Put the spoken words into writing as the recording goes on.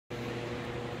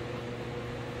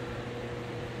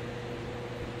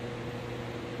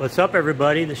What's up,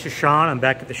 everybody? This is Sean. I'm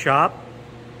back at the shop.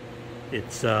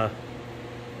 It's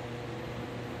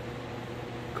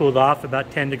cooled off about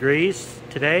 10 degrees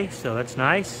today, so that's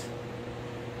nice.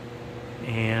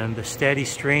 And the steady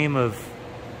stream of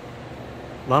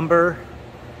lumber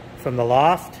from the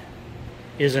loft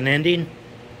isn't ending.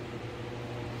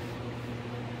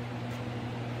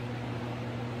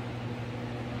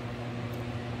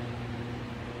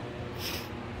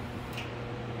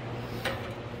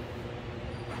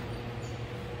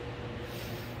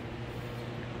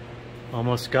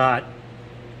 Almost got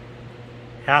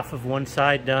half of one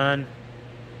side done.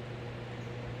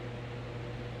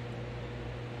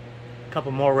 A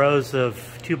couple more rows of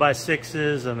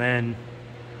 2x6s and then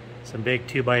some big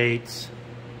 2x8s.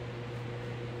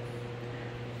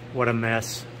 What a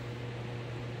mess.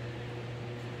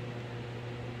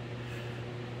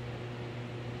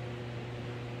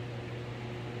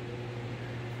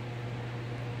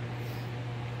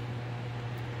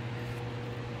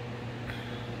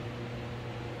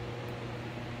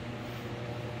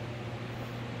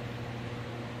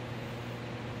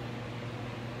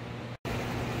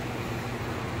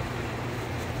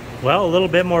 Well, a little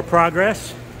bit more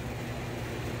progress.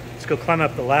 Let's go climb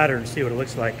up the ladder and see what it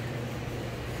looks like.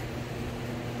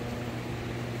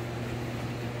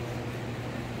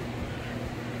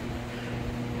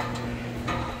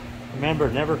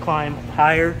 Remember, never climb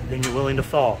higher than you're willing to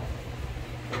fall.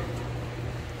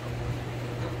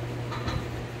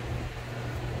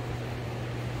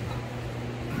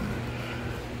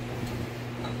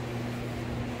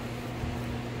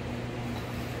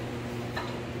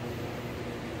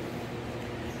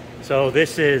 So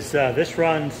this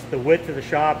runs the width of the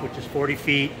shop, which is 40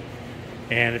 feet,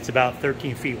 and it's about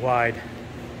 13 feet wide.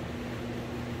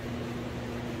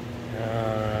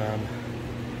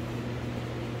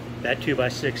 That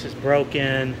 2x6 is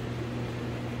broken.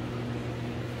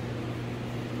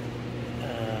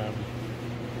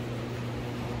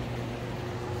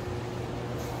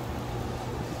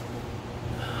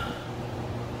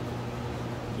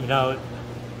 You know,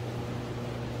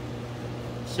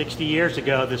 60 years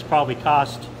ago, this probably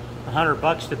cost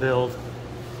 $100 to build.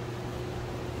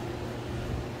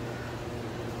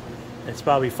 It's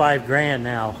probably $5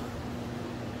 now.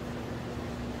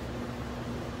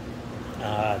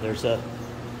 There's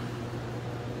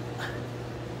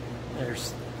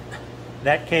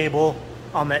that cable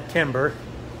on that timber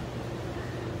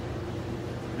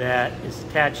that is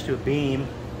attached to a beam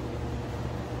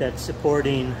that's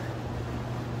supporting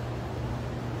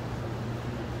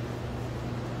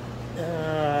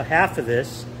half of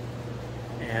this,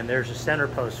 and there's a center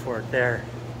post for it there.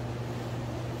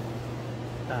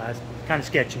 It's kind of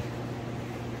sketchy.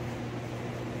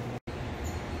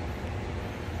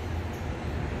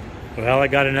 Well, I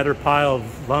got another pile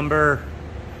of lumber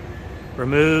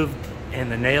removed and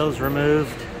the nails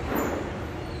removed.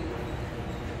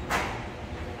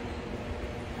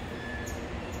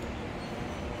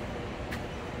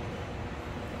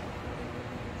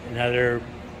 Another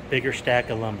bigger stack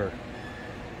of lumber.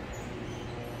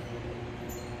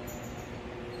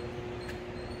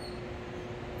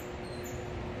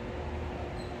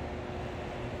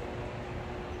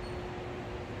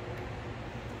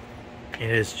 It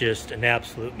is just an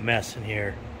absolute mess in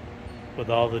here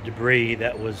with all the debris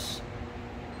that was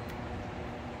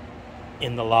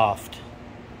in the loft.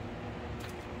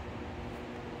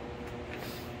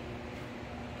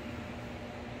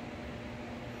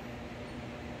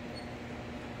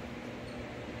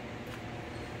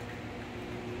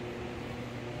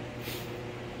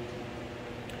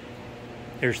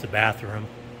 Here's the bathroom.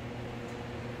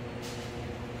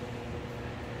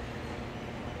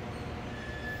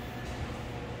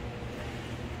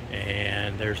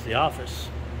 And there's the office.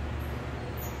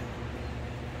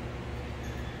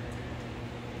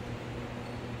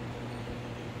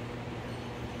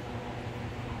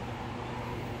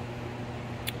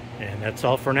 And that's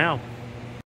all for now.